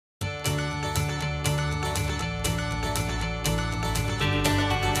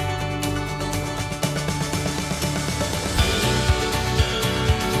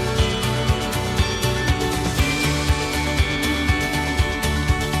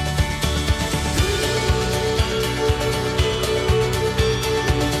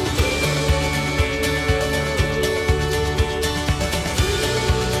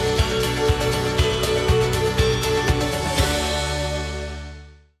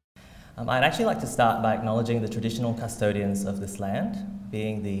I'd actually like to start by acknowledging the traditional custodians of this land,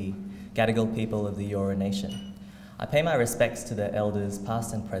 being the Gadigal people of the Eora Nation. I pay my respects to their elders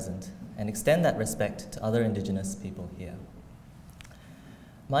past and present, and extend that respect to other Indigenous people here.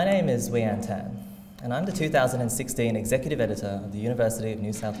 My name is Wean Tan, and I'm the 2016 Executive Editor of the University of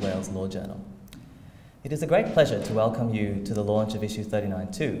New South Wales Law Journal. It is a great pleasure to welcome you to the launch of issue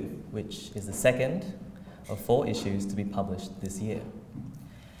 39.2, which is the second of 4 issues to be published this year.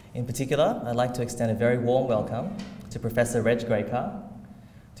 In particular, I'd like to extend a very warm welcome to Professor Reg Graycar,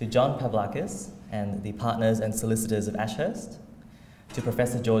 to John Pavlakis and the partners and solicitors of Ashurst, to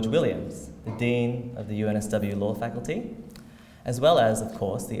Professor George Williams, the Dean of the UNSW Law Faculty, as well as, of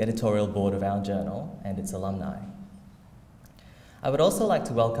course, the editorial board of our journal and its alumni. I would also like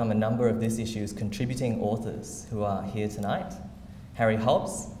to welcome a number of this issue's contributing authors who are here tonight: Harry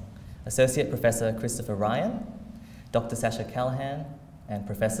Hobbs, Associate Professor Christopher Ryan, Dr. Sasha Callahan, and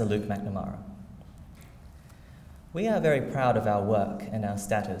Professor Luke McNamara. We are very proud of our work and our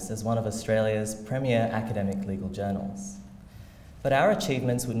status as one of Australia's premier academic legal journals. But our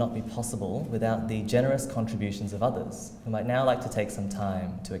achievements would not be possible without the generous contributions of others, whom I'd now like to take some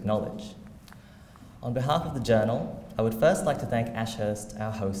time to acknowledge. On behalf of the journal, I would first like to thank Ashurst,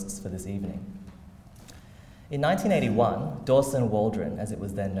 our hosts for this evening. In 1981, Dawson Waldron, as it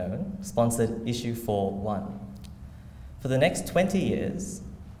was then known, sponsored issue 4.1. For the next 20 years,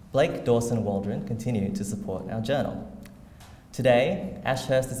 Blake Dawson Waldron continued to support our journal. Today,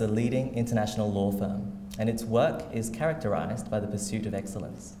 Ashurst is a leading international law firm, and its work is characterized by the pursuit of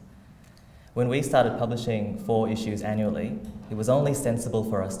excellence. When we started publishing 4 issues annually, it was only sensible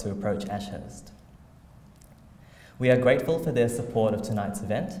for us to approach Ashurst. We are grateful for their support of tonight's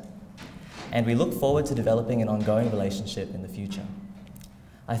event, and we look forward to developing an ongoing relationship in the future.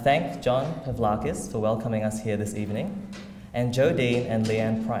 I thank John Pavlakis for welcoming us here this evening, and Joe Dean and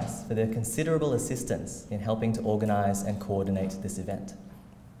Leanne Price for their considerable assistance in helping to organise and coordinate this event.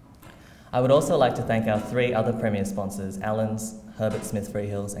 I would also like to thank our 3 other premier sponsors, Allens, Herbert Smith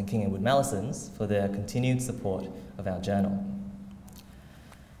Freehills, and King & Wood Mallisons, for their continued support of our journal.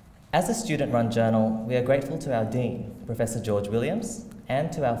 As a student-run journal, we are grateful to our Dean, Professor George Williams,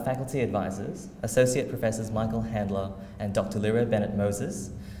 and to our faculty advisors, Associate Professors Michael Handler and Dr. Lyra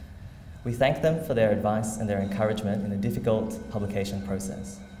Bennett-Moses. We thank them for their advice and their encouragement in a difficult publication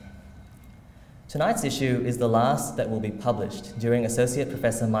process. Tonight's issue is the last that will be published during Associate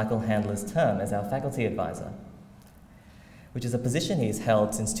Professor Michael Handler's term as our faculty advisor, which is a position he has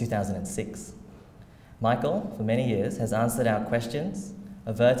held since 2006. Michael, for many years, has answered our questions,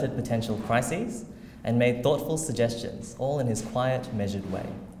 averted potential crises, and made thoughtful suggestions, all in his quiet, measured way.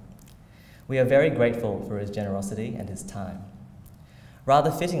 We are very grateful for his generosity and his time.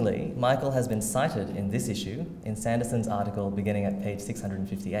 Rather fittingly, Michael has been cited in this issue in Sanderson's article beginning at page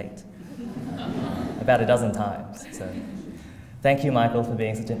 658, about a dozen times. So thank you, Michael, for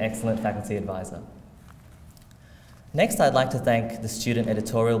being such an excellent faculty advisor. Next, I'd like to thank the student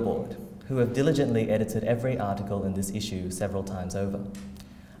editorial board, who have diligently edited every article in this issue several times over.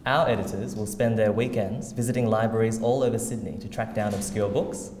 Our editors will spend their weekends visiting libraries all over Sydney to track down obscure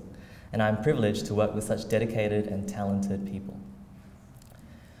books, and I'm privileged to work with such dedicated and talented people.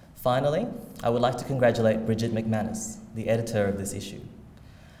 Finally, I would like to congratulate Bridget McManus, the editor of this issue.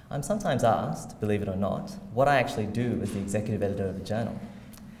 I'm sometimes asked, believe it or not, what I actually do as the executive editor of the journal.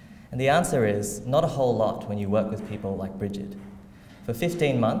 And the answer is not a whole lot when you work with people like Bridget. For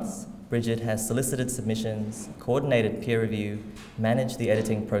 15 months, Bridget has solicited submissions, coordinated peer review, managed the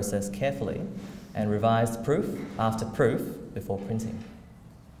editing process carefully, and revised proof after proof before printing.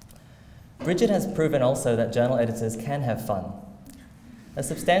 Bridget has proven also that journal editors can have fun. A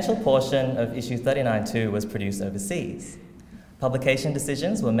substantial portion of issue 39.2 was produced overseas. Publication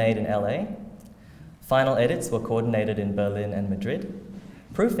decisions were made in LA, final edits were coordinated in Berlin and Madrid,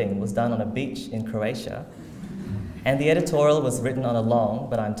 proofing was done on a beach in Croatia, and the editorial was written on a long,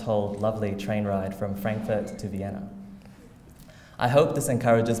 but I'm told, lovely train ride from Frankfurt to Vienna. I hope this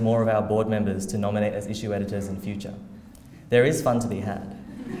encourages more of our board members to nominate as issue editors in future. There is fun to be had.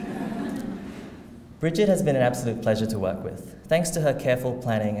 Bridget has been an absolute pleasure to work with. Thanks to her careful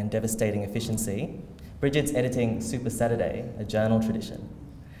planning and devastating efficiency, Bridget's editing Super Saturday, a journal tradition,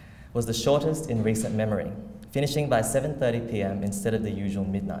 was the shortest in recent memory, finishing by 7:30 p.m. instead of the usual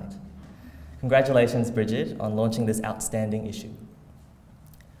midnight. Congratulations, Bridget, on launching this outstanding issue.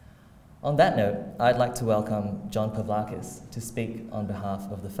 On that note, I'd like to welcome John Pavlakis to speak on behalf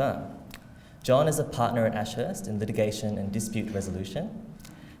of the firm. John is a partner at Ashurst in litigation and dispute resolution.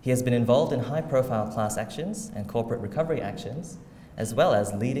 He has been involved in high-profile class actions and corporate recovery actions, as well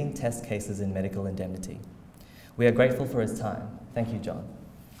as leading test cases in medical indemnity. We are grateful for his time. Thank you, John.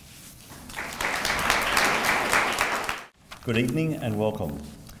 Good evening and welcome.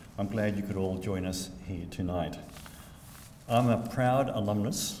 I'm glad you could all join us here tonight. I'm a proud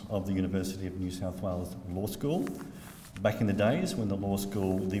alumnus of the University of New South Wales Law School, back in the days when the law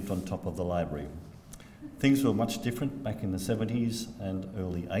school lived on top of the library. Things were much different back in the 70s and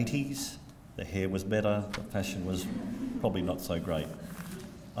early 80s. The hair was better, the fashion was probably not so great.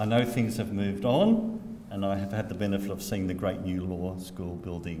 I know things have moved on, and I have had the benefit of seeing the great new law school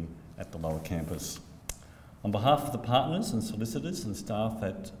building at the lower campus. On behalf of the partners and solicitors and staff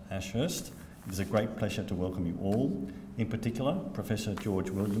at Ashurst, it is a great pleasure to welcome you all, in particular Professor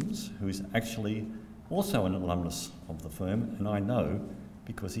George Williams, who is actually also an alumnus of the firm, and I know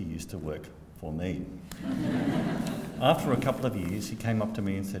because he used to work for me. After a couple of years, he came up to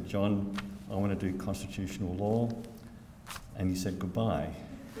me and said, "John, I want to do constitutional law," and he said goodbye.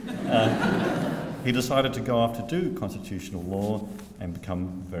 He decided to go off to do constitutional law and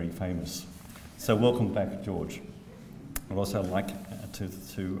become very famous. So welcome back, George. I'd also like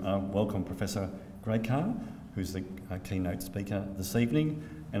to welcome Professor Graycar, who's the keynote speaker this evening,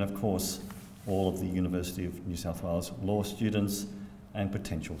 and of course all of the University of New South Wales law students and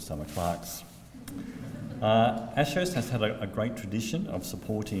potential summer clerks. Ashurst has had a great tradition of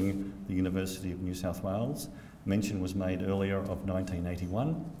supporting the University of New South Wales. Mention was made earlier of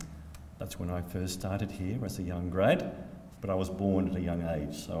 1981. That's when I first started here as a young grad, but I was born at a young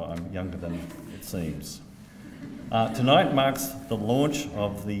age, so I'm younger than it seems. Tonight marks the launch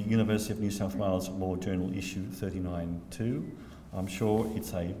of the University of New South Wales Law Journal issue 39.2. I'm sure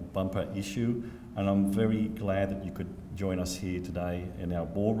it's a bumper issue, and I'm very glad that you could join us here today in our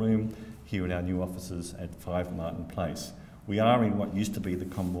ballroom, here in our new offices at 5 Martin Place. We are in what used to be the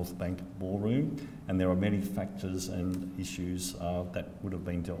Commonwealth Bank ballroom, and there are many factors and issues that would have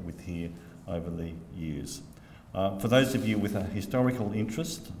been dealt with here over the years. For those of you with a historical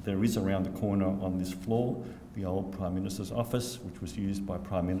interest, there is around the corner on this floor the old Prime Minister's office, which was used by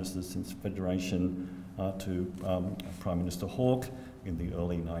Prime Ministers since Federation to Prime Minister Hawke in the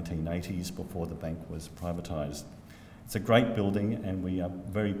early 1980s before the bank was privatised. It's a great building and we are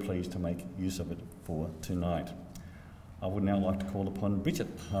very pleased to make use of it for tonight. I would now like to call upon Bridget,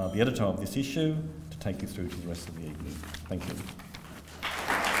 the editor of this issue, to take you through to the rest of the evening. Thank you.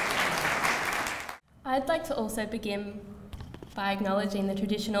 I'd like to also begin by acknowledging the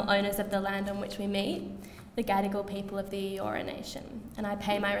traditional owners of the land on which we meet, the Gadigal people of the Eora Nation, and I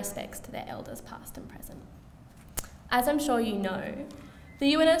pay my respects to their elders past and present. As I'm sure you know,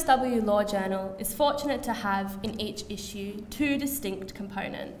 the UNSW Law Journal is fortunate to have in each issue 2 distinct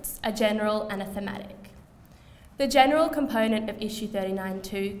components, a general and a thematic. The general component of issue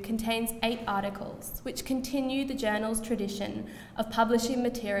 39.2 contains 8 articles, which continue the journal's tradition of publishing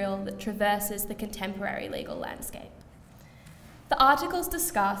material that traverses the contemporary legal landscape. The articles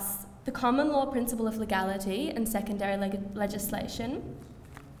discuss the common law principle of legality and secondary legislation,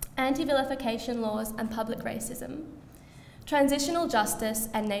 anti-vilification laws and public racism, transitional justice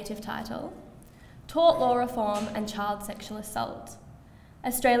and native title, tort law reform and child sexual assault,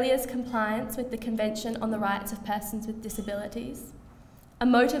 Australia's compliance with the Convention on the Rights of Persons with Disabilities, a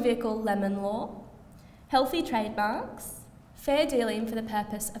motor vehicle lemon law, healthy trademarks, fair dealing for the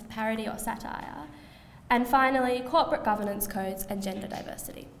purpose of parody or satire, and finally, corporate governance codes and gender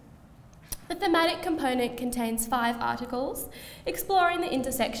diversity. The thematic component contains 5 articles exploring the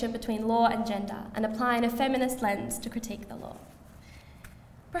intersection between law and gender and applying a feminist lens to critique the law.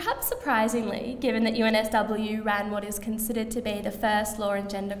 Perhaps surprisingly, given that UNSW ran what is considered to be the first law and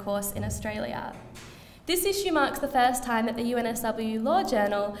gender course in Australia, this issue marks the first time that the UNSW Law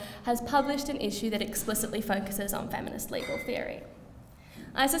Journal has published an issue that explicitly focuses on feminist legal theory.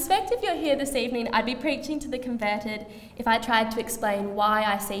 I suspect if you're here this evening, I'd be preaching to the converted if I tried to explain why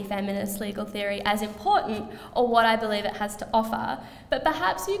I see feminist legal theory as important or what I believe it has to offer, but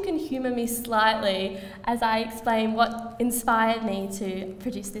perhaps you can humour me slightly as I explain what inspired me to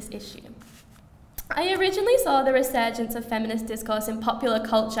produce this issue. I originally saw the resurgence of feminist discourse in popular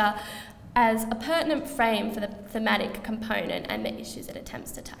culture as a pertinent frame for the thematic component and the issues it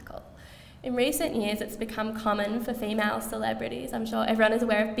attempts to tackle. In recent years, it's become common for female celebrities, I'm sure everyone is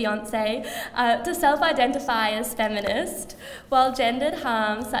aware of Beyonce, to self-identify as feminist, while gendered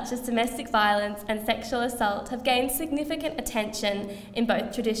harms such as domestic violence and sexual assault have gained significant attention in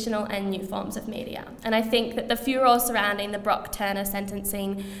both traditional and new forms of media. And I think that the furor surrounding the Brock Turner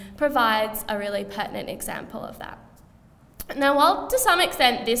sentencing provides a really pertinent example of that. Now, while to some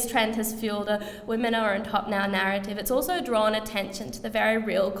extent this trend has fueled a women are on top now narrative, it's also drawn attention to the very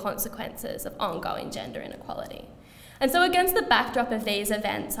real consequences of ongoing gender inequality. And so against the backdrop of these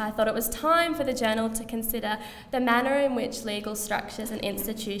events, I thought it was time for the journal to consider the manner in which legal structures and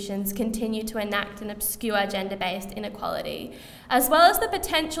institutions continue to enact and obscure gender-based inequality, as well as the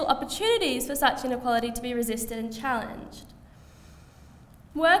potential opportunities for such inequality to be resisted and challenged.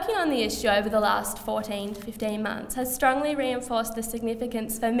 Working on the issue over the last 14 to 15 months has strongly reinforced the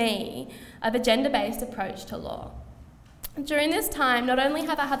significance for me of a gender-based approach to law. During this time, not only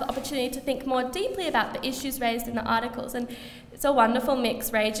have I had the opportunity to think more deeply about the issues raised in the articles, and it's a wonderful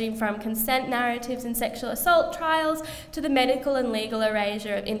mix ranging from consent narratives in sexual assault trials to the medical and legal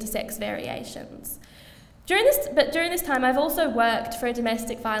erasure of intersex variations. During this time, I've also worked for a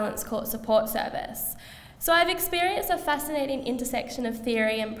domestic violence court support service. So I've experienced a fascinating intersection of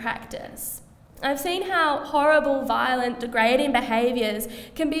theory and practice. I've seen how horrible, violent, degrading behaviours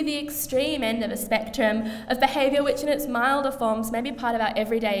can be the extreme end of a spectrum of behaviour which in its milder forms may be part of our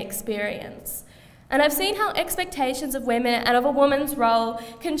everyday experience. And I've seen how expectations of women and of a woman's role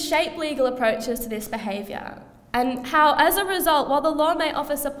can shape legal approaches to this behaviour, and how, as a result, while the law may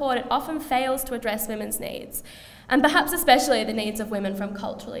offer support, it often fails to address women's needs, and perhaps especially the needs of women from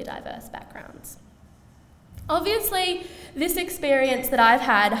culturally diverse backgrounds. Obviously, this experience that I've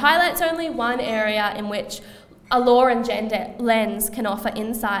had highlights only one area in which a law and gender lens can offer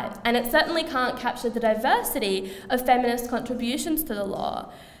insight, and it certainly can't capture the diversity of feminist contributions to the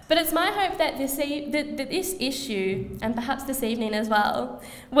law. But it's my hope that this issue, and perhaps this evening as well,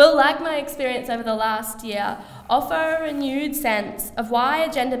 will, like my experience over the last year, offer a renewed sense of why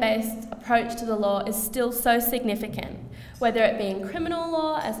a gender-based approach to the law is still so significant, whether it be in criminal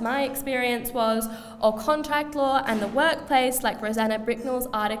law, as my experience was, or contract law and the workplace, like Rosanna Bricknell's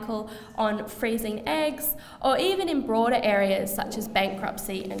article on freezing eggs, or even in broader areas such as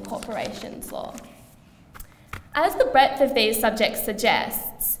bankruptcy and corporations law. As the breadth of these subjects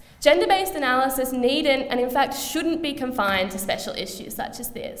suggests, gender-based analysis needn't and in fact shouldn't be confined to special issues such as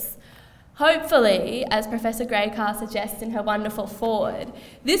this. Hopefully, as Professor Graycar suggests in her wonderful foreword,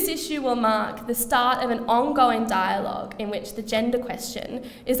 this issue will mark the start of an ongoing dialogue in which the gender question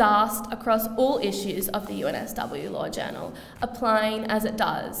is asked across all issues of the UNSW Law Journal, applying as it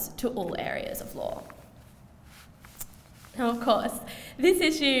does to all areas of law. Now, of course, this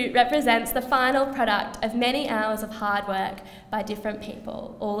issue represents the final product of many hours of hard work by different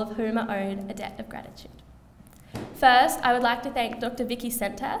people, all of whom are owed a debt of gratitude. First, I would like to thank Dr. Vicky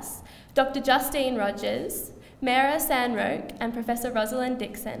Sentas, Dr. Justine Rogers, Mara Sanroke and Professor Rosalind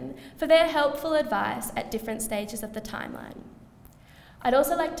Dixon for their helpful advice at different stages of the timeline. I'd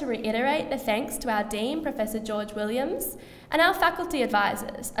also like to reiterate the thanks to our Dean, Professor George Williams, and our faculty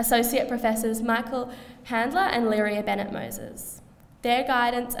advisors, Associate Professors Michael Handler and Lyria Bennett-Moses. Their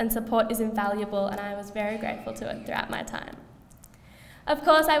guidance and support is invaluable, and I was very grateful to it throughout my time. Of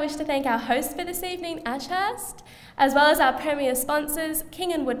course, I wish to thank our host for this evening, Ashurst, as well as our premier sponsors,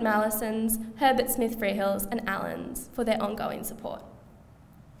 King & Wood Mallisons, Herbert Smith Freehills and Allens, for their ongoing support.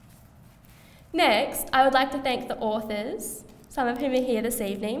 Next, I would like to thank the authors, some of whom are here this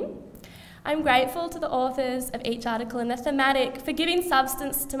evening. I'm grateful to the authors of each article in the thematic for giving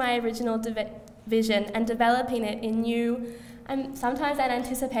substance to my original vision and developing it in new and sometimes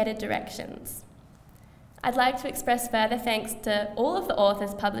unanticipated directions. I'd like to express further thanks to all of the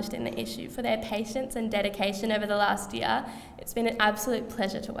authors published in the issue for their patience and dedication over the last year. It's been an absolute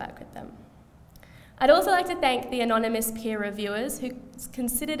pleasure to work with them. I'd also like to thank the anonymous peer reviewers whose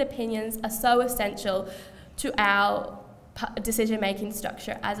considered opinions are so essential to our decision-making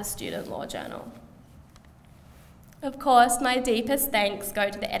structure as a student law journal. Of course, my deepest thanks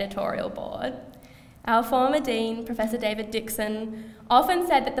go to the editorial board. Our former dean, Professor David Dixon, often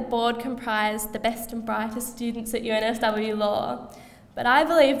said that the board comprised the best and brightest students at UNSW Law, but I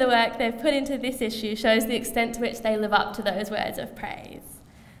believe the work they've put into this issue shows the extent to which they live up to those words of praise.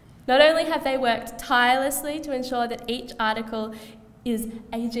 Not only have they worked tirelessly to ensure that each article is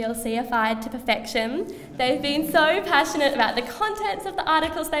AGLC-ified to perfection, they've been so passionate about the contents of the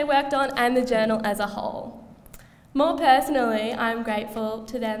articles they worked on and the journal as a whole. More personally, I'm grateful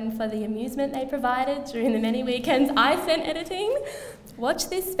to them for the amusement they provided during the many weekends I spent editing. Watch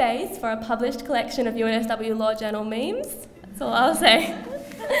this space for a published collection of UNSW Law Journal memes. That's all I'll say.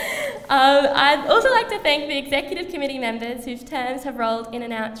 I'd also like to thank the executive committee members whose terms have rolled in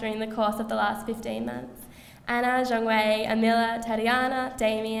and out during the course of the last 15 months. Anna, Zhongwei, Amila, Tatiana,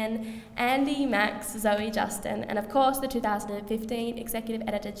 Damien, Andy, Max, Zoe, Justin, and of course the 2015 Executive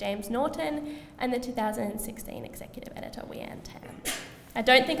Editor James Norton and the 2016 Executive Editor Leanne Tan. I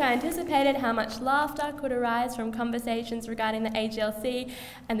don't think I anticipated how much laughter could arise from conversations regarding the AGLC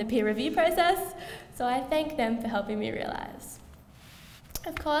and the peer review process, so I thank them for helping me realise.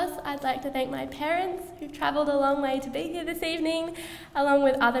 Of course, I'd like to thank my parents who've travelled a long way to be here this evening, along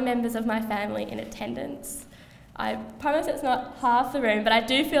with other members of my family in attendance. I promise it's not half the room, but I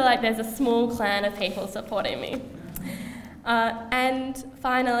do feel like there's a small clan of people supporting me. And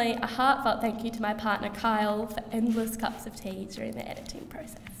finally, a heartfelt thank you to my partner Kyle for endless cups of tea during the editing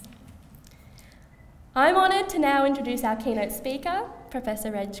process. I'm honoured to now introduce our keynote speaker,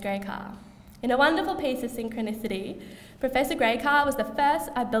 Professor Reg Graycar. In a wonderful piece of synchronicity, Professor Graycar was the first,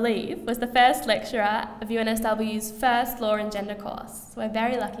 I believe, was the first lecturer of UNSW's first Law and Gender course, so we're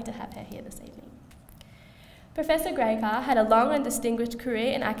very lucky to have her here this evening. Professor Graycar had a long and distinguished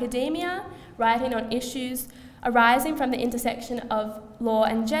career in academia, writing on issues arising from the intersection of law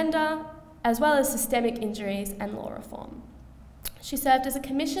and gender, as well as systemic injuries and law reform. She served as a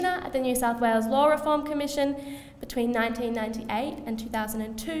commissioner at the New South Wales Law Reform Commission between 1998 and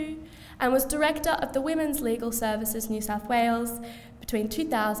 2002, and was director of the Women's Legal Services New South Wales between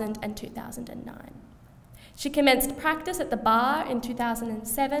 2000 and 2009. She commenced practice at the bar in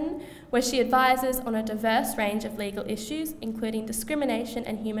 2007, where she advises on a diverse range of legal issues, including discrimination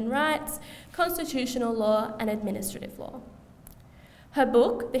and human rights, constitutional law, and administrative law. Her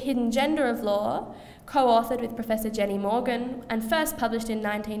book, The Hidden Gender of Law, co-authored with Professor Jenny Morgan and first published in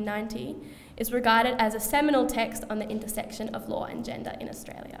 1990, is regarded as a seminal text on the intersection of law and gender in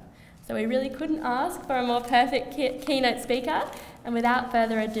Australia. So we really couldn't ask for a more perfect keynote speaker, and without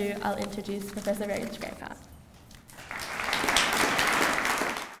further ado, I'll introduce Professor Reg Graycar.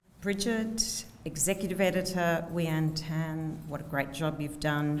 Bridget, Executive Editor, Wian Tan, what a great job you've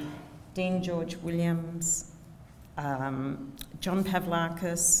done. Dean George Williams, John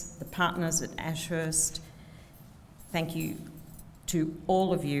Pavlakis, the partners at Ashurst. Thank you to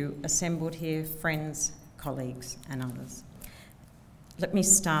all of you assembled here, friends, colleagues, and others. Let me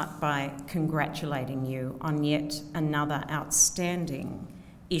start by congratulating you on yet another outstanding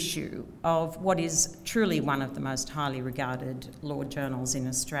issue of what is truly one of the most highly regarded law journals in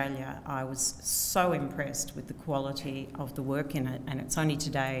Australia. I was so impressed with the quality of the work in it, and it's only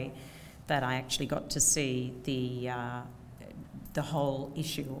today that I actually got to see the whole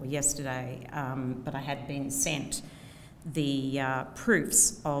issue, or yesterday, but I had been sent the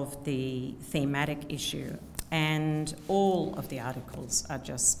proofs of the thematic issue, and all of the articles are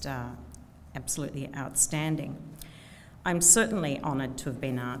just absolutely outstanding. I'm certainly honoured to have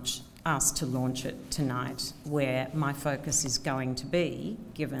been asked to launch it tonight, where my focus is going to be,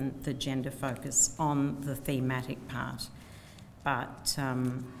 given the gender focus, on the thematic part. But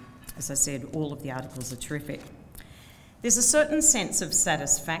as I said, all of the articles are terrific. There's a certain sense of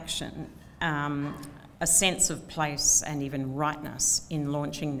satisfaction, a sense of place and even rightness in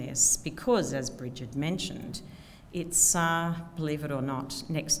launching this, because, as Bridget mentioned, it's, believe it or not,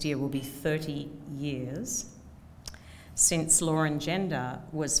 next year will be 30 years since Law and Gender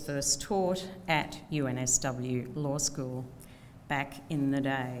was first taught at UNSW Law School back in the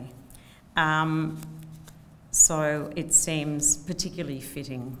day. So it seems particularly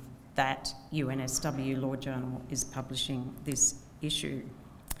fitting that UNSW Law Journal is publishing this issue.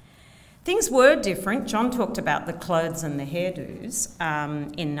 Things were different. John talked about the clothes and the hairdos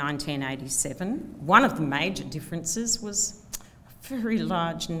in 1987. One of the major differences was a very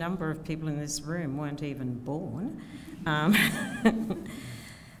large number of people in this room weren't even born.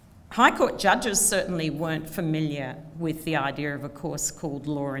 High Court judges certainly weren't familiar with the idea of a course called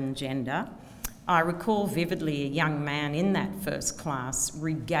Law and Gender. I recall vividly a young man in that first class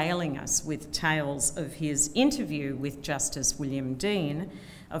regaling us with tales of his interview with Justice William Dean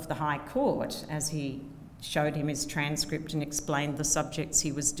of the High Court as he showed him his transcript and explained the subjects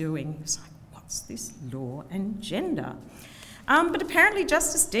he was doing. He was like, what's this law and gender? But apparently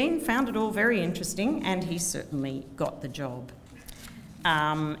Justice Dean found it all very interesting, and he certainly got the job.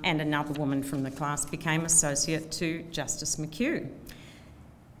 And another woman from the class became associate to Justice McHugh.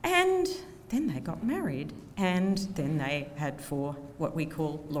 And then they got married, and then they had 4 what we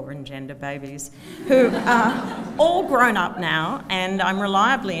call law and gender babies, who are all grown up now, and I'm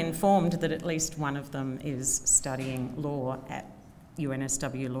reliably informed that at least one of them is studying law at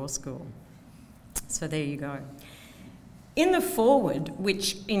UNSW Law School. So there you go. In the foreword,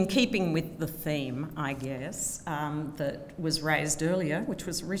 which in keeping with the theme, I guess, that was raised earlier, which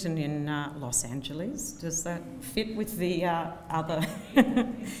was written in Los Angeles, does that fit with the other,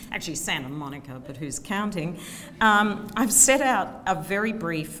 actually Santa Monica, but who's counting? I've set out a very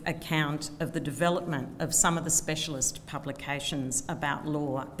brief account of the development of some of the specialist publications about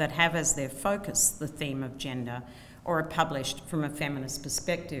law that have as their focus the theme of gender, or are published from a feminist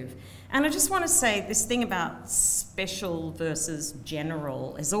perspective. And I just want to say this thing about special versus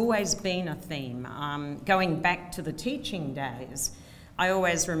general has always been a theme. Going back to the teaching days, I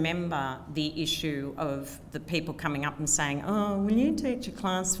always remember the issue of the people coming up and saying, oh, will you teach a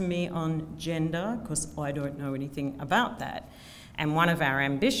class for me on gender? Because I don't know anything about that. And one of our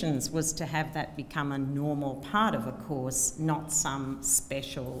ambitions was to have that become a normal part of a course, not some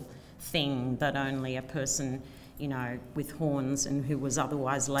special thing that only a person, you know, with horns and who was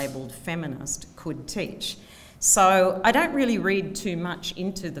otherwise labelled feminist could teach. So I don't really read too much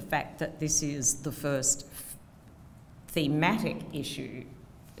into the fact that this is the first thematic issue,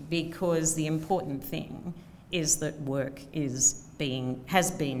 because the important thing is that work has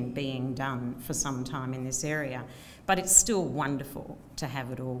been being done for some time in this area, but it's still wonderful to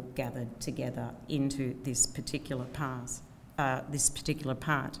have it all gathered together into this particular part.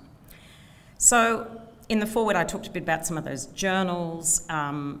 So in the foreword, I talked a bit about some of those journals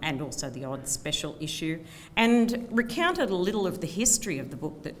and also the odd special issue, and recounted a little of the history of the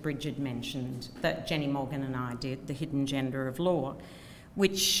book that Bridget mentioned, that Jenny Morgan and I did, The Hidden Gender of Law,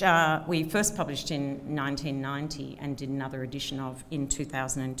 which we first published in 1990 and did another edition of in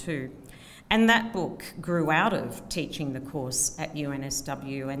 2002. And that book grew out of teaching the course at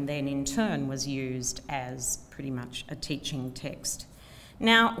UNSW and then in turn was used as pretty much a teaching text.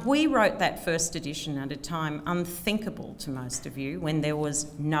 Now, we wrote that first edition at a time unthinkable to most of you, when there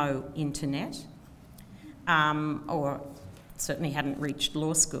was no internet, or certainly hadn't reached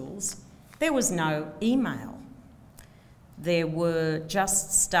law schools. There was no email. There were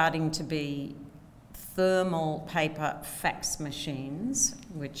just starting to be thermal paper fax machines,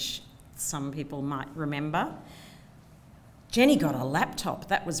 which some people might remember. Jenny got a laptop.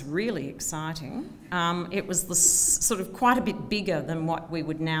 That was really exciting. It was sort of quite a bit bigger than what we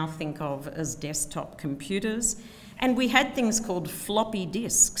would now think of as desktop computers. And we had things called floppy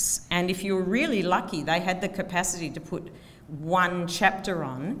disks. And if you were really lucky, they had the capacity to put one chapter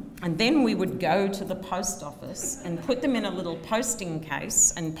on. And then we would go to the post office and put them in a little posting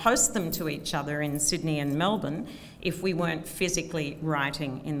case and post them to each other in Sydney and Melbourne if we weren't physically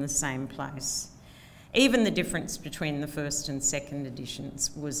writing in the same place. Even the difference between the first and second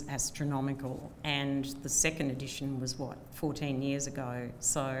editions was astronomical, and the second edition was, what, 14 years ago?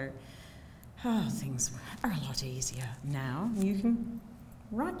 So things are a lot easier now. You can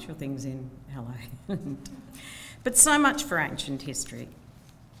write your things in LA. But so much for ancient history.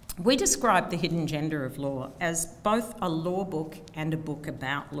 We describe The Hidden Gender of Law as both a law book and a book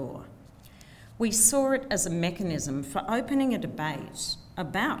about law. We saw it as a mechanism for opening a debate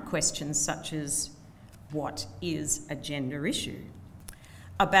about questions such as, what is a gender issue?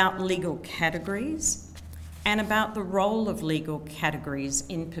 About legal categories, and about the role of legal categories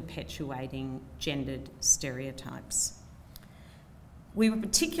in perpetuating gendered stereotypes. We were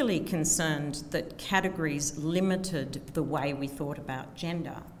particularly concerned that categories limited the way we thought about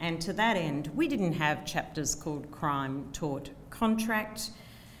gender, and to that end, we didn't have chapters called Crime, Tort, Contract.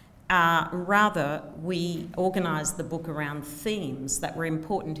 Rather, we organised the book around themes that were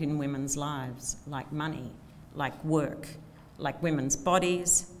important in women's lives, like money, like work, like women's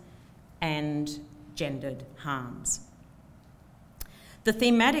bodies, and gendered harms. The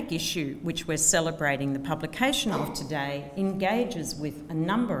thematic issue which we're celebrating the publication of today engages with a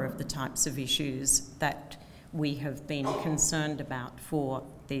number of the types of issues that we have been concerned about for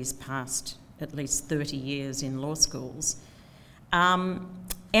these past at least 30 years in law schools.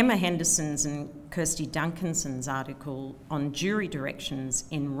 Emma Henderson's and Kirsty Duncanson's article on jury directions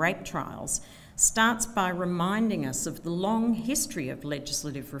in rape trials starts by reminding us of the long history of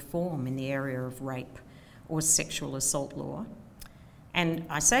legislative reform in the area of rape or sexual assault law. And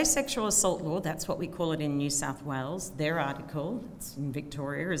I say sexual assault law, that's what we call it in New South Wales. Their article, it's in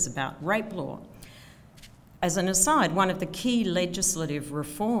Victoria, is about rape law. As an aside, one of the key legislative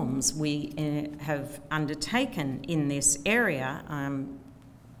reforms we have undertaken in this area,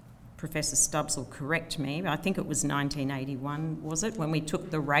 Professor Stubbs will correct me, I think it was 1981, was it, when we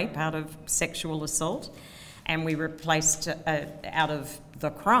took the rape out of sexual assault and we replaced out of the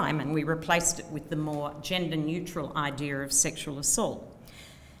crime, and we replaced it with the more gender-neutral idea of sexual assault.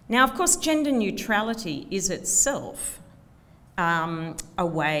 Now, of course, gender neutrality is itself a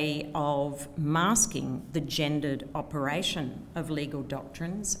way of masking the gendered operation of legal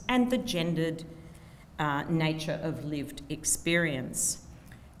doctrines and the gendered nature of lived experience.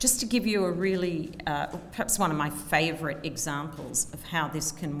 Just to give you a really, perhaps one of my favourite examples of how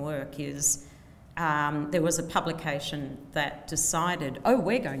this can work is there was a publication that decided, oh,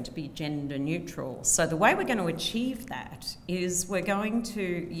 we're going to be gender neutral. So the way we're going to achieve that is we're going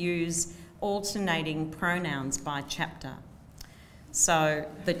to use alternating pronouns by chapter. So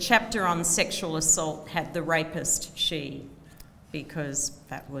the chapter on sexual assault had the rapist, she, because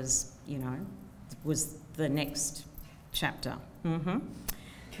that was, you know, was the next chapter.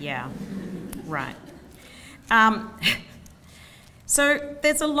 Yeah, right. So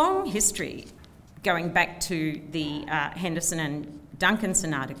there's a long history going back to the Henderson and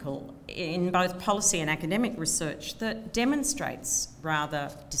Duncanson article in both policy and academic research that demonstrates,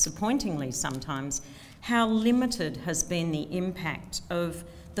 rather disappointingly sometimes, how limited has been the impact of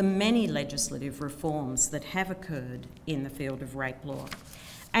the many legislative reforms that have occurred in the field of rape law.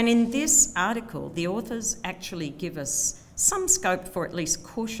 And in this article, the authors actually give us some scope for at least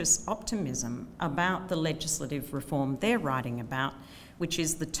cautious optimism about the legislative reform they're writing about, which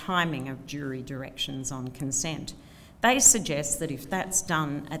is the timing of jury directions on consent. They suggest that if that's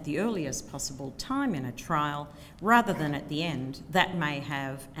done at the earliest possible time in a trial, rather than at the end, that may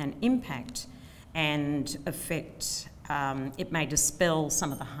have an impact and affect, it may dispel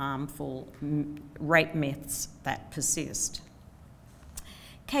some of the harmful rape myths that persist.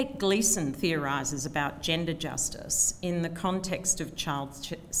 Kate Gleeson theorises about gender justice in the context of child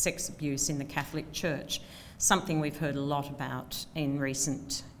sex abuse in the Catholic Church, something we've heard a lot about in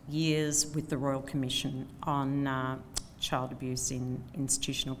recent years with the Royal Commission on child abuse in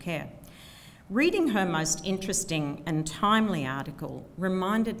institutional care. Reading her most interesting and timely article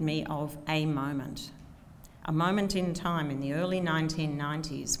reminded me of a moment in time in the early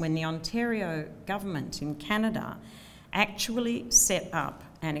 1990s when the Ontario government in Canada actually set up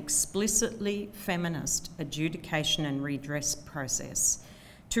an explicitly feminist adjudication and redress process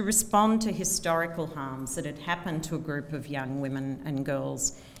to respond to historical harms that had happened to a group of young women and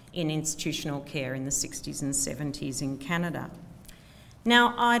girls in institutional care in the 60s and 70s in Canada.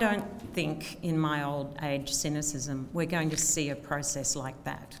 Now, I don't think, in my old age cynicism, we're going to see a process like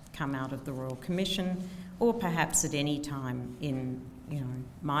that come out of the Royal Commission, or perhaps at any time in,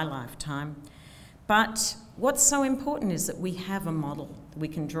 my lifetime. But what's so important is that we have a model that we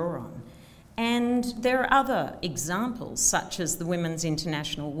can draw on. And there are other examples, such as the Women's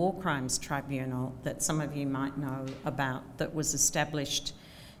International War Crimes Tribunal that some of you might know about, that was established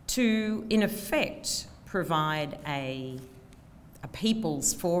to, in effect, provide a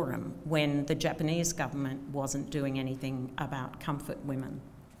people's forum when the Japanese government wasn't doing anything about comfort women.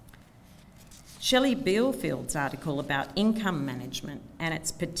 Shelley Bealfield's article about income management and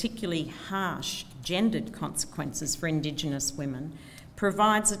its particularly harsh gendered consequences for Indigenous women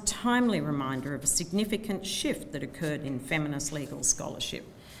provides a timely reminder of a significant shift that occurred in feminist legal scholarship,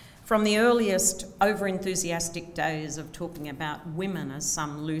 from the earliest over-enthusiastic days of talking about women as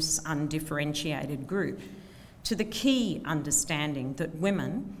some loose, undifferentiated group, to the key understanding that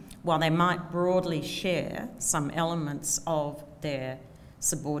women, while they might broadly share some elements of their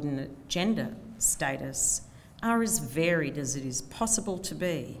subordinate gender status, are as varied as it is possible to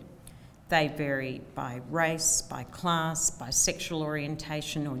be. They vary by race, by class, by sexual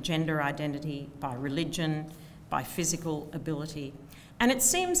orientation or gender identity, by religion, by physical ability. And it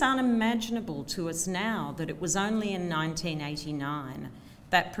seems unimaginable to us now that it was only in 1989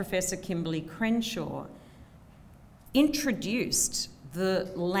 that Professor Kimberly Crenshaw introduced the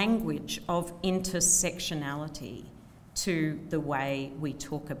language of intersectionality to the way we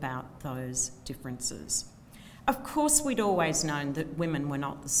talk about those differences. Of course, we'd always known that women were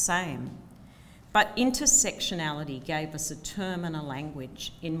not the same, but intersectionality gave us a term and a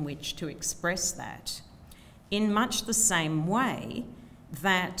language in which to express that, in much the same way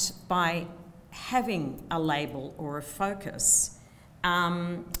that by having a label or a focus,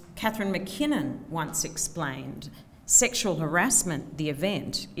 Catherine McKinnon once explained, sexual harassment, the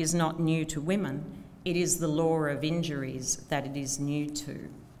event, is not new to women. It is the law of injuries that it is new to.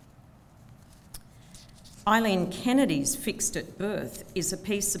 Eileen Kennedy's Fixed at Birth is a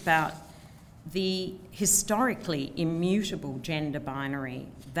piece about the historically immutable gender binary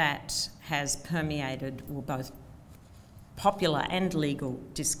that has permeated both popular and legal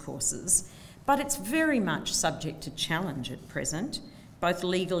discourses, but it's very much subject to challenge at present, both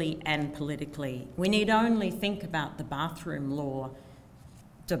legally and politically. We need only think about the bathroom law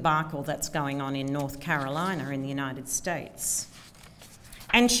debacle that's going on in North Carolina in the United States.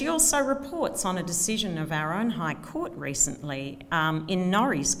 And she also reports on a decision of our own High Court recently in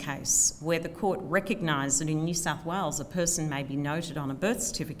Norrie's case, where the court recognised that in New South Wales a person may be noted on a birth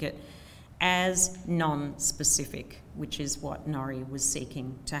certificate as non-specific, which is what Norrie was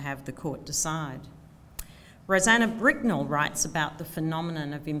seeking to have the court decide. Rosanna Bricknell writes about the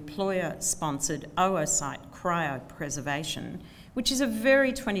phenomenon of employer-sponsored oocyte cryopreservation, which is a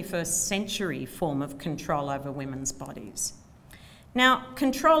very 21st century form of control over women's bodies. Now,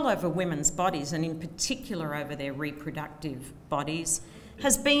 control over women's bodies, and in particular over their reproductive bodies,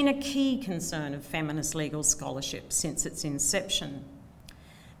 has been a key concern of feminist legal scholarship since its inception.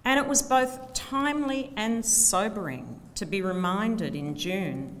 And it was both timely and sobering to be reminded in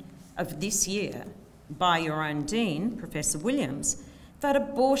June of this year by your own Dean, Professor Williams, that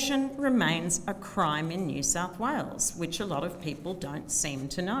abortion remains a crime in New South Wales, which a lot of people don't seem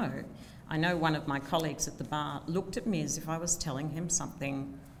to know. I know one of my colleagues at the bar looked at me as if I was telling him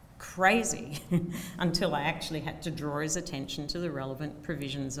something crazy until I actually had to draw his attention to the relevant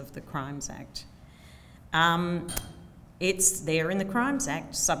provisions of the Crimes Act. It's there in the Crimes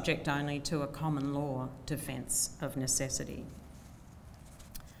Act, subject only to a common law defence of necessity.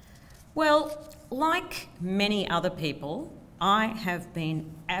 Well, like many other people, I have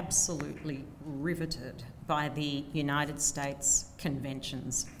been absolutely riveted by the United States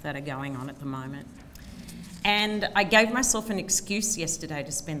conventions that are going on at the moment. And I gave myself an excuse yesterday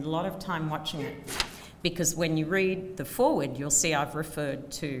to spend a lot of time watching it, because when you read the foreword, you'll see I've referred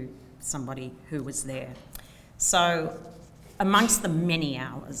to somebody who was there. So amongst the many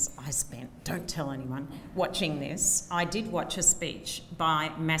hours I spent, don't tell anyone, watching this, I did watch a speech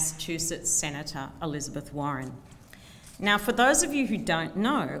by Massachusetts Senator Elizabeth Warren. Now, for those of you who don't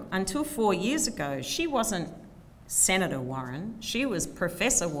know, until 4 years ago, she wasn't Senator Warren, she was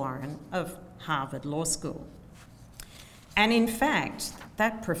Professor Warren of Harvard Law School. And in fact,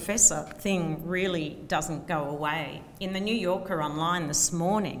 that professor thing really doesn't go away. In the New Yorker online this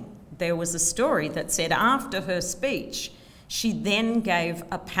morning, there was a story that said after her speech, she then gave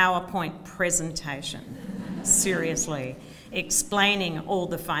a PowerPoint presentation, seriously, explaining all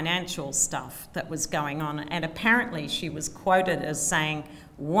the financial stuff that was going on. And apparently she was quoted as saying,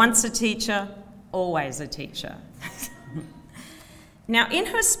 "Once a teacher, always a teacher." Now, in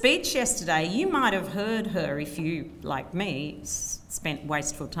her speech yesterday, you might have heard her, if you, like me, spent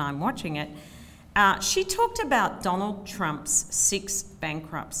wasteful time watching it. She talked about Donald Trump's 6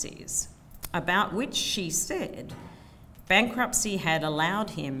 bankruptcies, about which she said bankruptcy had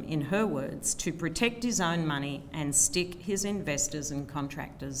allowed him, in her words, to protect his own money and stick his investors and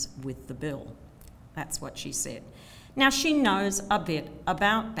contractors with the bill. That's what she said. Now, she knows a bit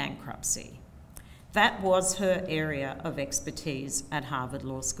about bankruptcy. That was her area of expertise at Harvard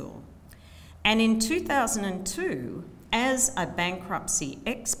Law School. And in 2002, as a bankruptcy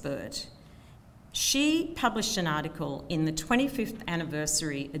expert, she published an article in the 25th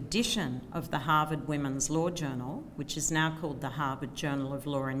anniversary edition of the Harvard Women's Law Journal, which is now called the Harvard Journal of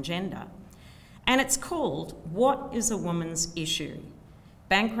Law and Gender. And it's called "What is a Woman's Issue?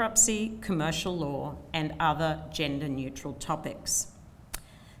 Bankruptcy, Commercial Law, and Other Gender-Neutral Topics."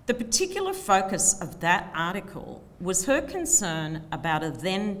 The particular focus of that article was her concern about a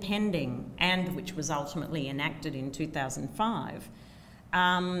then pending, and which was ultimately enacted in 2005,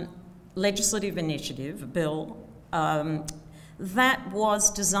 legislative initiative, a bill, that was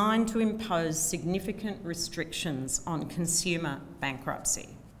designed to impose significant restrictions on consumer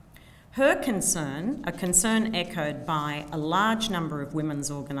bankruptcy. Her concern, a concern echoed by a large number of women's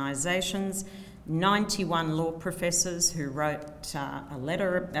organisations, 91 law professors who wrote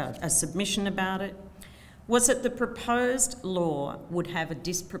a submission about it, was that the proposed law would have a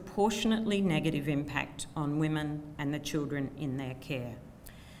disproportionately negative impact on women and the children in their care.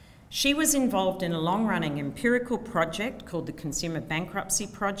 She was involved in a long-running empirical project called the Consumer Bankruptcy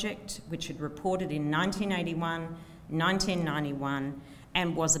Project, which had reported in 1981, 1991,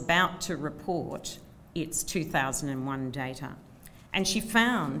 and was about to report its 2001 data. And she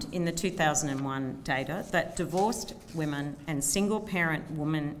found in the 2001 data that divorced women and single-parent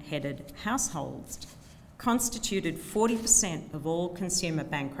woman-headed households constituted 40% of all consumer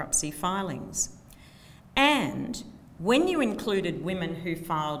bankruptcy filings. And when you included women who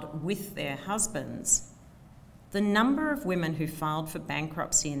filed with their husbands, the number of women who filed for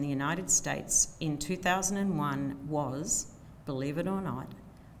bankruptcy in the United States in 2001 was, believe it or not,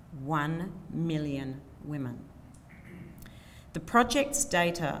 1 million women. The project's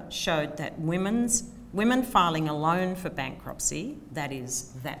data showed that women filing alone for bankruptcy, that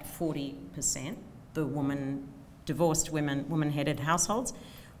is, that 40%, the divorced women, woman-headed households,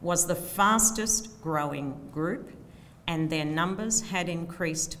 was the fastest growing group, and their numbers had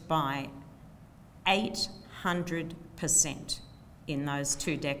increased by 800% in those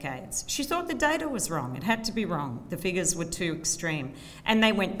 2 decades. She thought the data was wrong. It had to be wrong. The figures were too extreme. And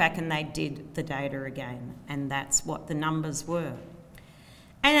they went back and they did the data again, and that's what the numbers were.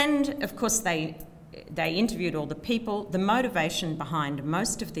 And of course, they interviewed all the people. The motivation behind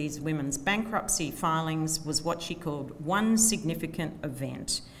most of these women's bankruptcy filings was what she called one significant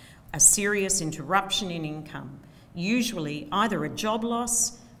event, a serious interruption in income, usually either a job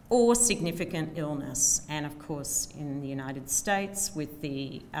loss or significant illness. And of course, in the United States, with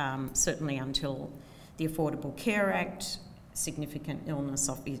the, certainly until the Affordable Care Act, significant illness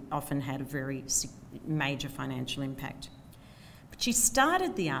often had a very major financial impact. She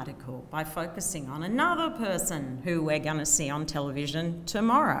started the article by focusing on another person who we're going to see on television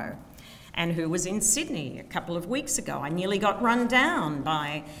tomorrow and who was in Sydney a couple of weeks ago. I nearly got run down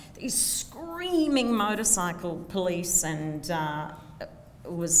by these screaming motorcycle police and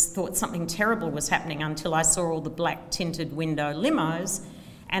thought something terrible was happening until I saw all the black tinted window limos.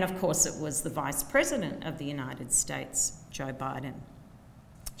 And of course it was the Vice President of the United States, Joe Biden.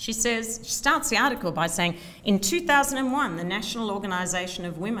 She starts the article by saying, in 2001, the National Organisation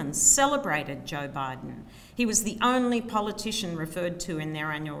of Women celebrated Joe Biden. He was the only politician referred to in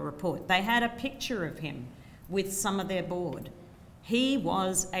their annual report. They had a picture of him with some of their board. He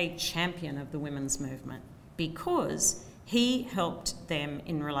was a champion of the women's movement because he helped them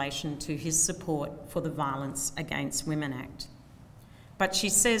in relation to his support for the Violence Against Women Act. But she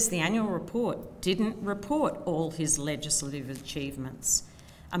says the annual report didn't report all his legislative achievements,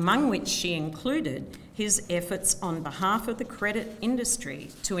 among which she included his efforts on behalf of the credit industry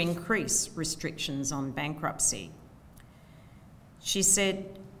to increase restrictions on bankruptcy. She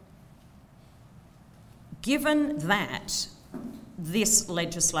said, given that this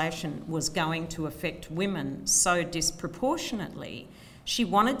legislation was going to affect women so disproportionately, she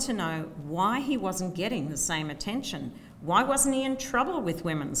wanted to know why he wasn't getting the same attention. Why wasn't he in trouble with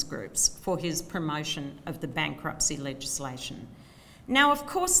women's groups for his promotion of the bankruptcy legislation? Now, of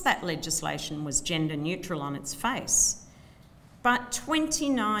course, that legislation was gender neutral on its face, but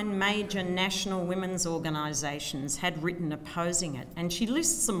 29 major national women's organisations had written opposing it, and she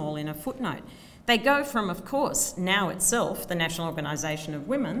lists them all in a footnote. They go from, of course, now itself, the National Organisation of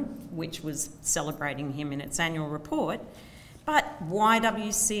Women, which was celebrating him in its annual report, but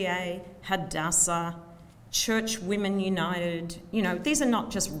YWCA, Hadassah, Church Women United, you know, these are not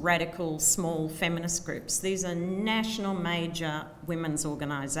just radical, small feminist groups. These are national major women's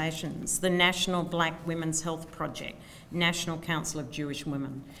organisations, the National Black Women's Health Project, National Council of Jewish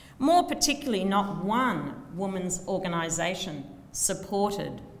Women. More particularly, not one women's organisation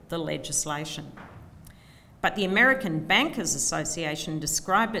supported the legislation. But the American Bankers Association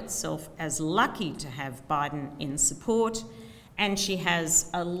described itself as lucky to have Biden in support, and she has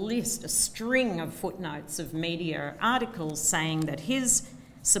a string of footnotes of media articles saying that his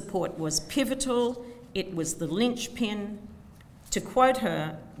support was pivotal, it was the linchpin. To quote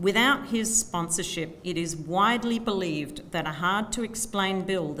her, without his sponsorship, it is widely believed that a hard-to-explain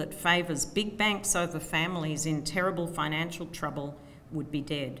bill that favours big banks over families in terrible financial trouble would be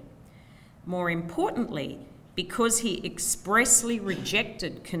dead. More importantly, because he expressly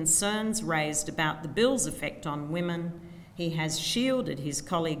rejected concerns raised about the bill's effect on women, he has shielded his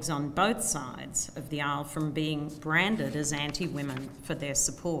colleagues on both sides of the aisle from being branded as anti-women for their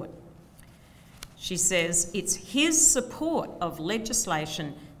support. She says it's his support of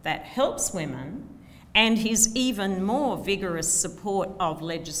legislation that helps women and his even more vigorous support of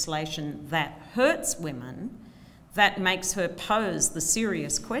legislation that hurts women that makes her pose the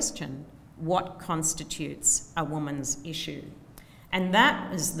serious question, what constitutes a woman's issue? And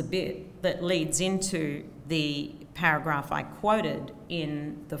that is the bit that leads into the paragraph I quoted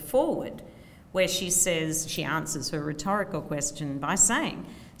in the foreword, where she says, she answers her rhetorical question by saying,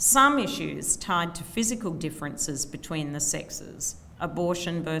 some issues tied to physical differences between the sexes,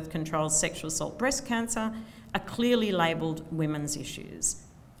 abortion, birth control, sexual assault, breast cancer, are clearly labelled women's issues.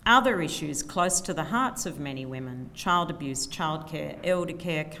 Other issues close to the hearts of many women, child abuse, childcare, elder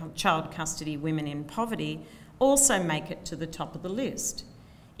care, child custody, women in poverty, also make it to the top of the list.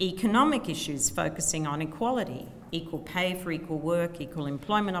 Economic issues focusing on equality, equal pay for equal work, equal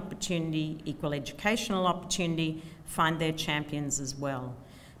employment opportunity, equal educational opportunity, find their champions as well.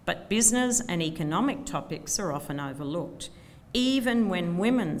 But business and economic topics are often overlooked. Even when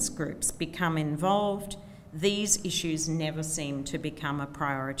women's groups become involved, these issues never seem to become a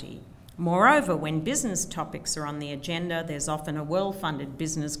priority. Moreover, when business topics are on the agenda, there's often a well-funded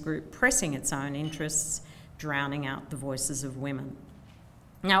business group pressing its own interests, drowning out the voices of women.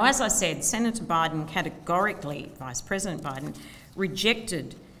 Now, as I said, Senator Biden categorically, Vice President Biden,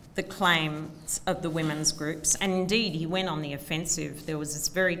 rejected the claims of the women's groups, and indeed he went on the offensive. There was this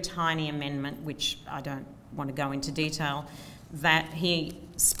very tiny amendment, which I don't want to go into detail, that he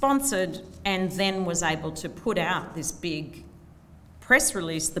sponsored and then was able to put out this big press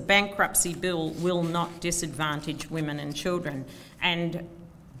release, the bankruptcy bill will not disadvantage women and children. And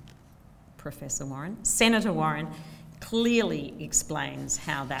Senator Warren clearly explains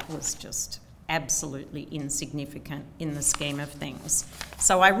how that was just absolutely insignificant in the scheme of things.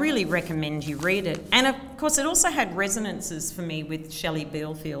 So I really recommend you read it. And of course it also had resonances for me with Shelley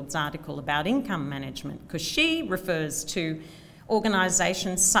Bealfield's article about income management, because she refers to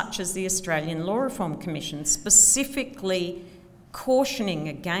organisations such as the Australian Law Reform Commission specifically cautioning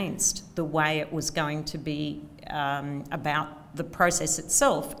against the way it was going to be about the process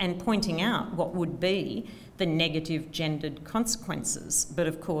itself and pointing out what would be the negative gendered consequences. But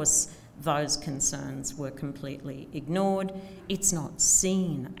of course, those concerns were completely ignored. It's not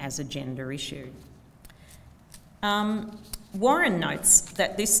seen as a gender issue. Warren notes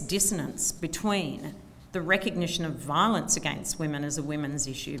that this dissonance between the recognition of violence against women as a women's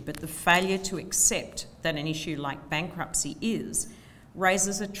issue, but the failure to accept that an issue like bankruptcy is,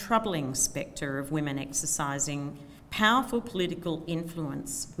 raises a troubling spectre of women exercising powerful political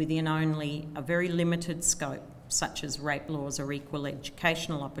influence within only a very limited scope, such as rape laws or equal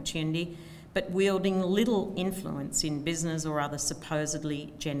educational opportunity, but wielding little influence in business or other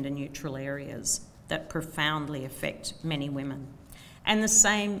supposedly gender-neutral areas that profoundly affect many women. And the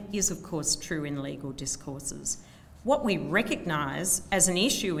same is, of course, true in legal discourses. What we recognise as an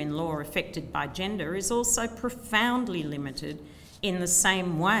issue in law affected by gender is also profoundly limited in the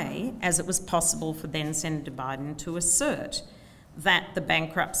same way as it was possible for then Senator Biden to assert that the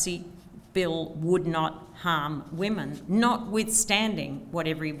bankruptcy bill would not harm women, notwithstanding what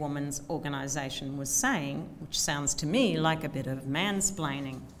every woman's organisation was saying, which sounds to me like a bit of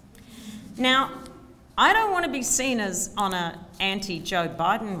mansplaining. Now, I don't want to be seen as on an anti-Joe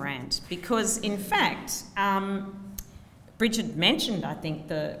Biden rant because, in fact, Bridget mentioned, I think,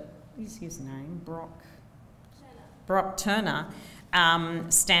 what's his name? Brock Turner,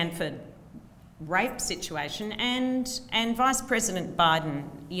 Stanford rape situation, and Vice President Biden,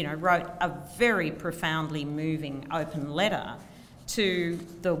 wrote a very profoundly moving open letter to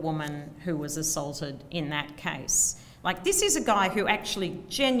the woman who was assaulted in that case. Like, this is a guy who actually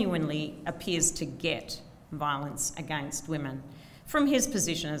genuinely appears to get violence against women. From his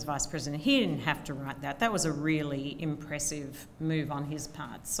position as Vice President, he didn't have to write that. That was a really impressive move on his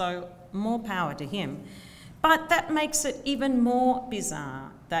part. So more power to him. But that makes it even more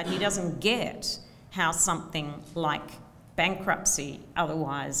bizarre that he doesn't get how something like bankruptcy,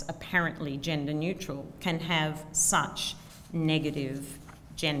 otherwise apparently gender neutral, can have such negative,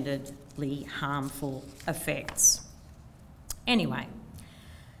 genderedly harmful effects. Anyway,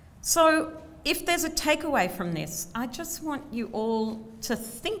 so if there's a takeaway from this, I just want you all to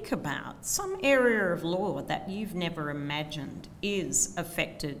think about some area of law that you've never imagined is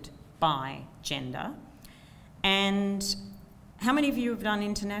affected by gender. And how many of you have done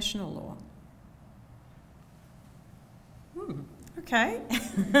international law? Okay.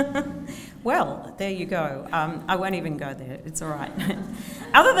 Well, there you go. I won't even go there. It's all right.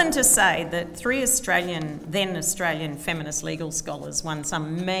 Other than to say that 3 then Australian feminist legal scholars won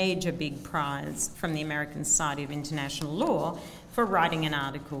some major big prize from the American Society of International Law for writing an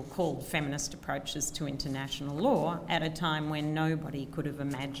article called Feminist Approaches to International Law at a time when nobody could have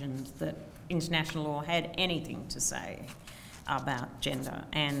imagined that international law had anything to say about gender,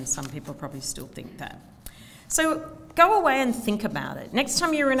 and some people probably still think that. So go away and think about it. Next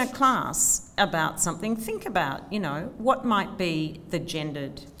time you're in a class about something, think about, what might be the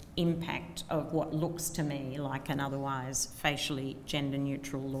gendered impact of what looks to me like an otherwise facially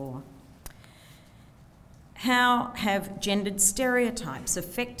gender-neutral law. How have gendered stereotypes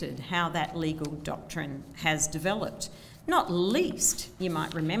affected how that legal doctrine has developed? Not least, you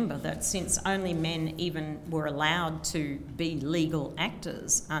might remember that since only men even were allowed to be legal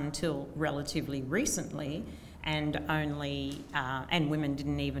actors until relatively recently, and women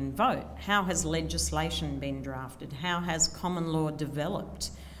didn't even vote, how has legislation been drafted? How has common law developed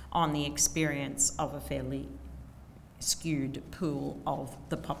on the experience of a fairly skewed pool of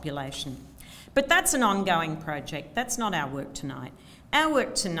the population? But that's an ongoing project. That's not our work tonight. Our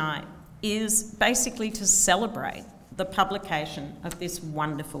work tonight is basically to celebrate the publication of this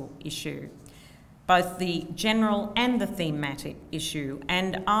wonderful issue, both the general and the thematic issue,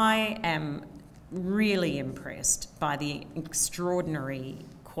 and I am really impressed by the extraordinary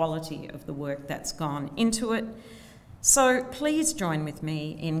quality of the work that's gone into it. So please join with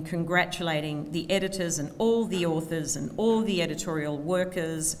me in congratulating the editors and all the authors and all the editorial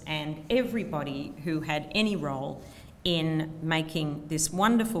workers and everybody who had any role in making this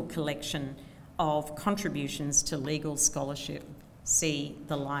wonderful collection of contributions to legal scholarship see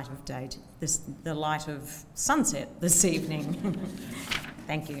the light of day, the light of sunset this evening.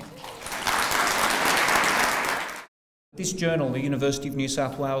 Thank you. This journal, the University of New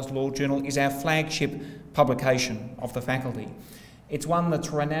South Wales Law Journal, is our flagship publication of the faculty. It's one that's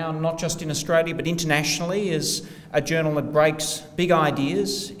renowned not just in Australia but internationally as a journal that breaks big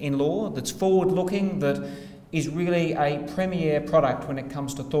ideas in law, that's forward-looking, that is really a premier product when it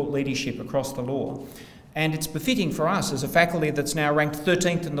comes to thought leadership across the law. And it's befitting for us as a faculty that's now ranked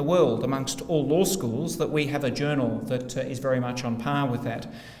 13th in the world amongst all law schools that we have a journal that is very much on par with that.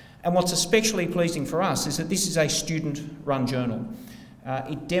 And what's especially pleasing for us is that this is a student-run journal.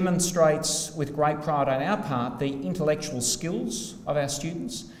 It demonstrates with great pride on our part the intellectual skills of our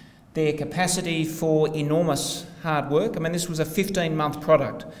students, their capacity for enormous hard work. I mean, this was a 15-month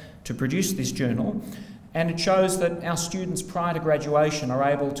product to produce this journal, and it shows that our students prior to graduation are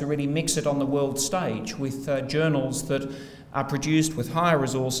able to really mix it on the world stage with journals that are produced with higher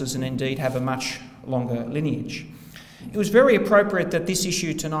resources and indeed have a much longer lineage. It was very appropriate that this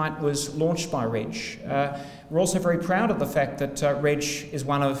issue tonight was launched by Reg. We're also very proud of the fact that Reg is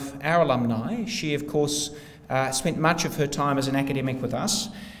one of our alumni. She, of course, spent much of her time as an academic with us.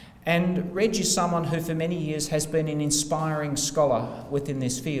 And Reg is someone who for many years has been an inspiring scholar within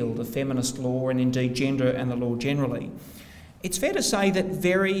this field of feminist law and indeed gender and the law generally. It's fair to say that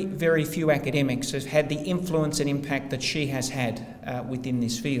very, very few academics have had the influence and impact that she has had within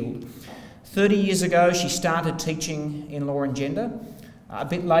this field. 30 years ago, she started teaching in law and gender. A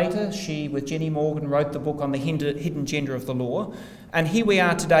bit later, she, with Jenny Morgan, wrote the book on the hidden gender of the law. And here we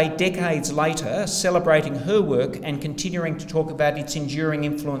are today, decades later, celebrating her work and continuing to talk about its enduring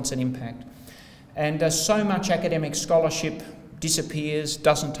influence and impact. And so much academic scholarship disappears,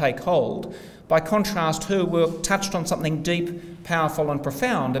 doesn't take hold. By contrast, her work touched on something deep, powerful and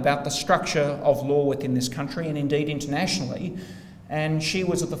profound about the structure of law within this country and indeed internationally. And she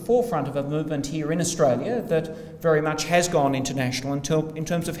was at the forefront of a movement here in Australia that very much has gone international in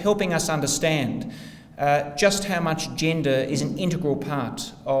terms of helping us understand just how much gender is an integral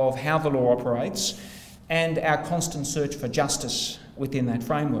part of how the law operates and our constant search for justice within that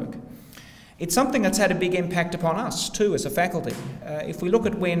framework. It's something that's had a big impact upon us too as a faculty. If we look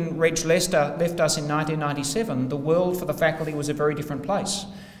at when Reg left us in 1997, the world for the faculty was a very different place.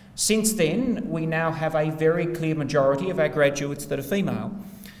 Since then, we now have a very clear majority of our graduates that are female.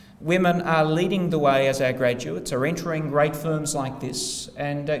 Women are leading the way as our graduates, are entering great firms like this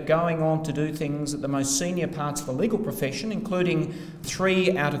and going on to do things at the most senior parts of the legal profession, including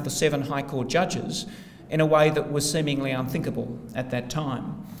 3 out of the 7 High Court judges, in a way that was seemingly unthinkable at that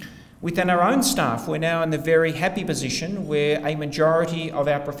time. Within our own staff, we're now in the very happy position where a majority of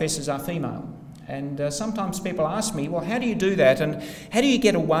our professors are female. And sometimes people ask me, well, how do you do that? And how do you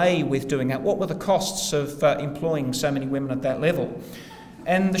get away with doing that? What were the costs of employing so many women at that level?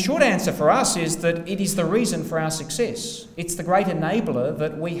 And the short answer for us is that it is the reason for our success. It's the great enabler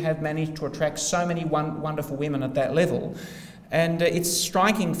that we have managed to attract so many wonderful women at that level. And it's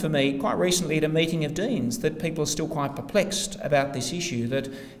striking for me, quite recently at a meeting of deans, that people are still quite perplexed about this issue, that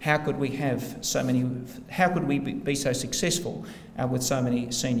how could we have so many, how could we be so successful with so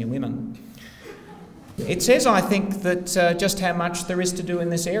many senior women? It says, I think, that just how much there is to do in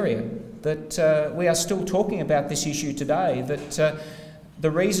this area, that we are still talking about this issue today, that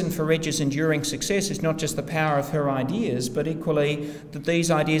the reason for Reg's enduring success is not just the power of her ideas, but equally that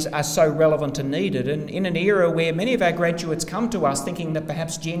these ideas are so relevant and needed. And in an era where many of our graduates come to us thinking that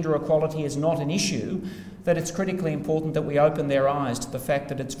perhaps gender equality is not an issue, that it's critically important that we open their eyes to the fact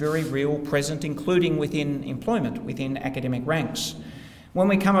that it's very real, present, including within employment, within academic ranks. When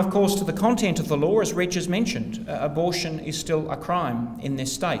we come, of course, to the content of the law, as Reg has mentioned, abortion is still a crime in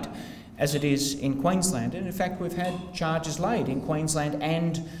this state, as it is in Queensland. And in fact, we've had charges laid in Queensland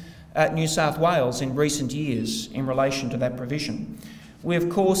and New South Wales in recent years in relation to that provision. We, of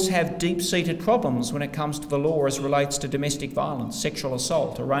course, have deep-seated problems when it comes to the law as relates to domestic violence, sexual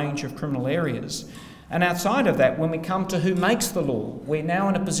assault, a range of criminal areas. And outside of that, when we come to who makes the law, we're now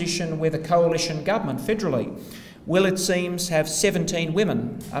in a position where the coalition government federally will, it seems, have 17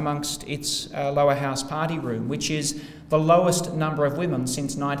 women amongst its lower house party room, which is the lowest number of women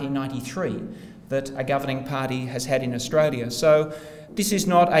since 1993 that a governing party has had in Australia. So this is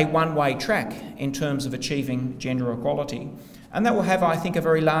not a one-way track in terms of achieving gender equality. And that will have, I think, a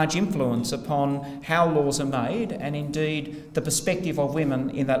very large influence upon how laws are made and indeed the perspective of women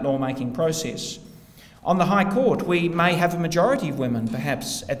in that lawmaking process. On the High Court, we may have a majority of women,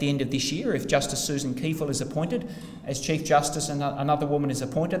 perhaps, at the end of this year, if Justice Susan Kiefel is appointed as Chief Justice and another woman is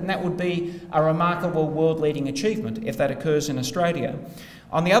appointed, and that would be a remarkable world-leading achievement if that occurs in Australia.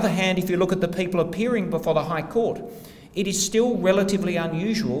 On the other hand, if you look at the people appearing before the High Court, it is still relatively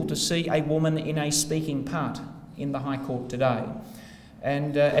unusual to see a woman in a speaking part in the High Court today.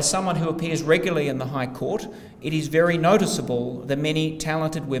 And as someone who appears regularly in the High Court, it is very noticeable the many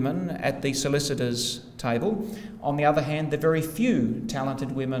talented women at the solicitors' table. On the other hand, the very few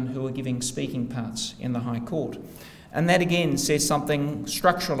talented women who are giving speaking parts in the High Court. And that again says something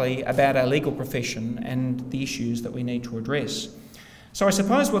structurally about our legal profession and the issues that we need to address. So I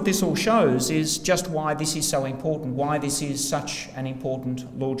suppose what this all shows is just why this is so important, why this is such an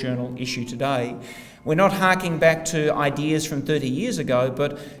important law journal issue today. We're not harking back to ideas from 30 years ago,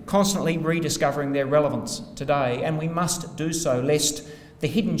 but constantly rediscovering their relevance today, and we must do so lest the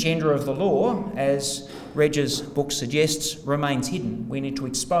hidden gender of the law, as Reg's book suggests, remains hidden. We need to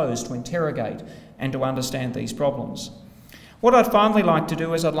expose, to interrogate, and to understand these problems. What I'd finally like to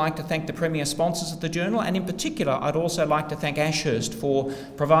do is I'd like to thank the premier sponsors of the journal, and in particular I'd also like to thank Ashurst for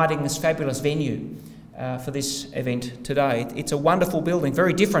providing this fabulous venue for this event today. It's a wonderful building,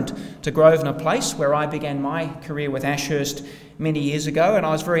 very different to Grosvenor Place, where I began my career with Ashurst many years ago, and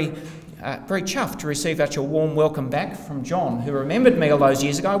I was very chuffed to receive such a warm welcome back from John, who remembered me all those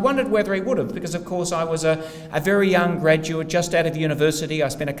years ago. I wondered whether he would have, because of course I was a very young graduate just out of university. I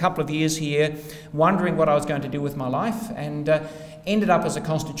spent a couple of years here wondering what I was going to do with my life, and ended up as a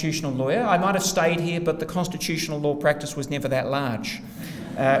constitutional lawyer. I might have stayed here, but the constitutional law practice was never that large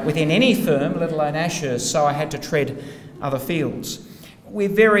within any firm, let alone Ashurst, so I had to tread other fields. We're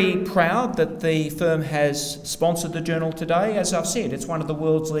very proud that the firm has sponsored the journal today. As I've said, it's one of the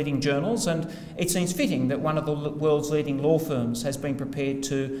world's leading journals, and it seems fitting that one of the world's leading law firms has been prepared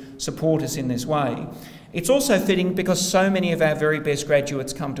to support us in this way. It's also fitting because so many of our very best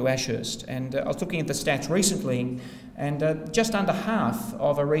graduates come to Ashurst, and I was looking at the stats recently, and just under half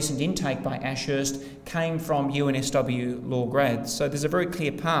of a recent intake by Ashurst came from UNSW Law grads. So there's a very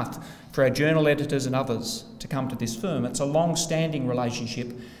clear path for our journal editors and others to come to this firm. It's a long-standing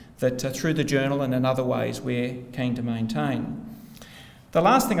relationship that through the journal and in other ways we're keen to maintain. The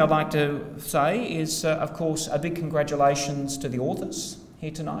last thing I'd like to say is, of course, a big congratulations to the authors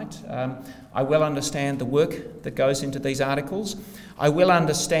here tonight. I well understand the work that goes into these articles. I well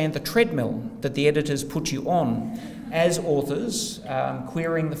understand the treadmill that the editors put you on as authors,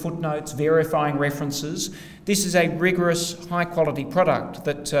 querying the footnotes, verifying references. This is a rigorous, high-quality product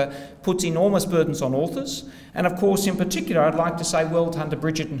that puts enormous burdens on authors. And of course, in particular, I'd like to say well done to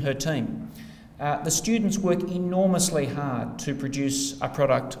Bridget and her team. The students work enormously hard to produce a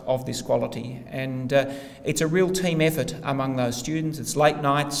product of this quality, and it's a real team effort among those students. It's late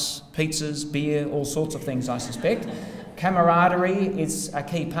nights, pizzas, beer, all sorts of things, I suspect. Camaraderie is a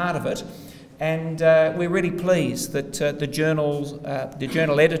key part of it, and we're really pleased that the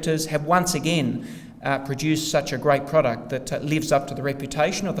journal editors have once again produced such a great product that lives up to the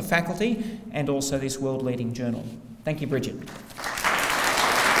reputation of the faculty and also this world-leading journal. Thank you, Bridget.